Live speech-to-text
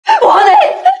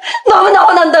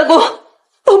아니라고.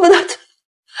 너무나도.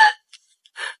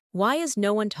 Why is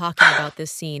no one talking about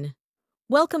this scene?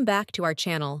 Welcome back to our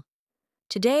channel.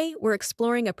 Today, we're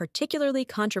exploring a particularly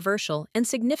controversial and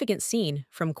significant scene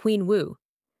from Queen Woo,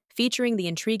 featuring the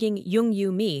intriguing Jung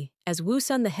Yoo Mi as Woo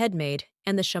Sun the headmaid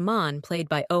and the Shaman played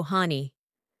by Oh Ha Nee.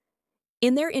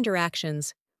 In their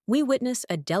interactions, we witness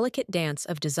a delicate dance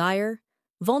of desire,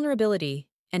 vulnerability,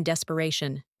 and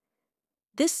desperation.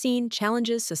 This scene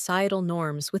challenges societal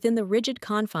norms within the rigid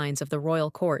confines of the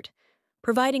royal court,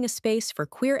 providing a space for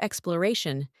queer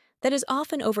exploration that is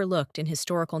often overlooked in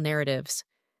historical narratives.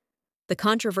 The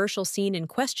controversial scene in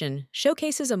question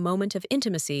showcases a moment of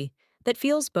intimacy that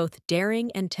feels both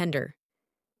daring and tender.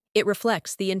 It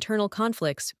reflects the internal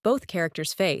conflicts both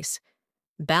characters face,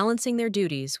 balancing their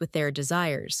duties with their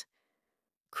desires.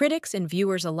 Critics and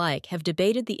viewers alike have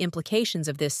debated the implications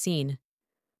of this scene.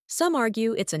 Some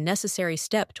argue it's a necessary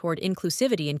step toward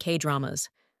inclusivity in K-dramas,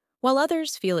 while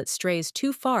others feel it strays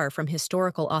too far from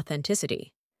historical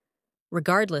authenticity.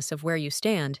 Regardless of where you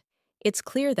stand, it's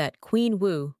clear that Queen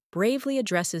Woo bravely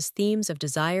addresses themes of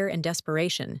desire and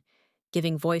desperation,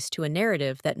 giving voice to a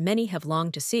narrative that many have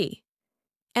longed to see.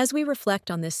 As we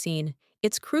reflect on this scene,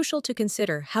 it's crucial to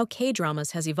consider how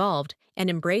K-dramas has evolved and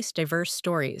embraced diverse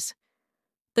stories.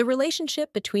 The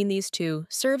relationship between these two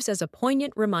serves as a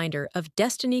poignant reminder of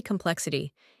destiny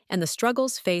complexity and the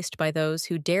struggles faced by those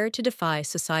who dare to defy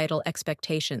societal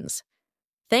expectations.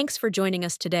 Thanks for joining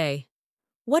us today.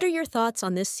 What are your thoughts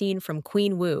on this scene from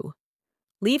Queen Woo?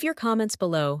 Leave your comments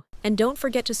below, and don't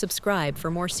forget to subscribe for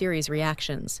more series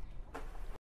reactions.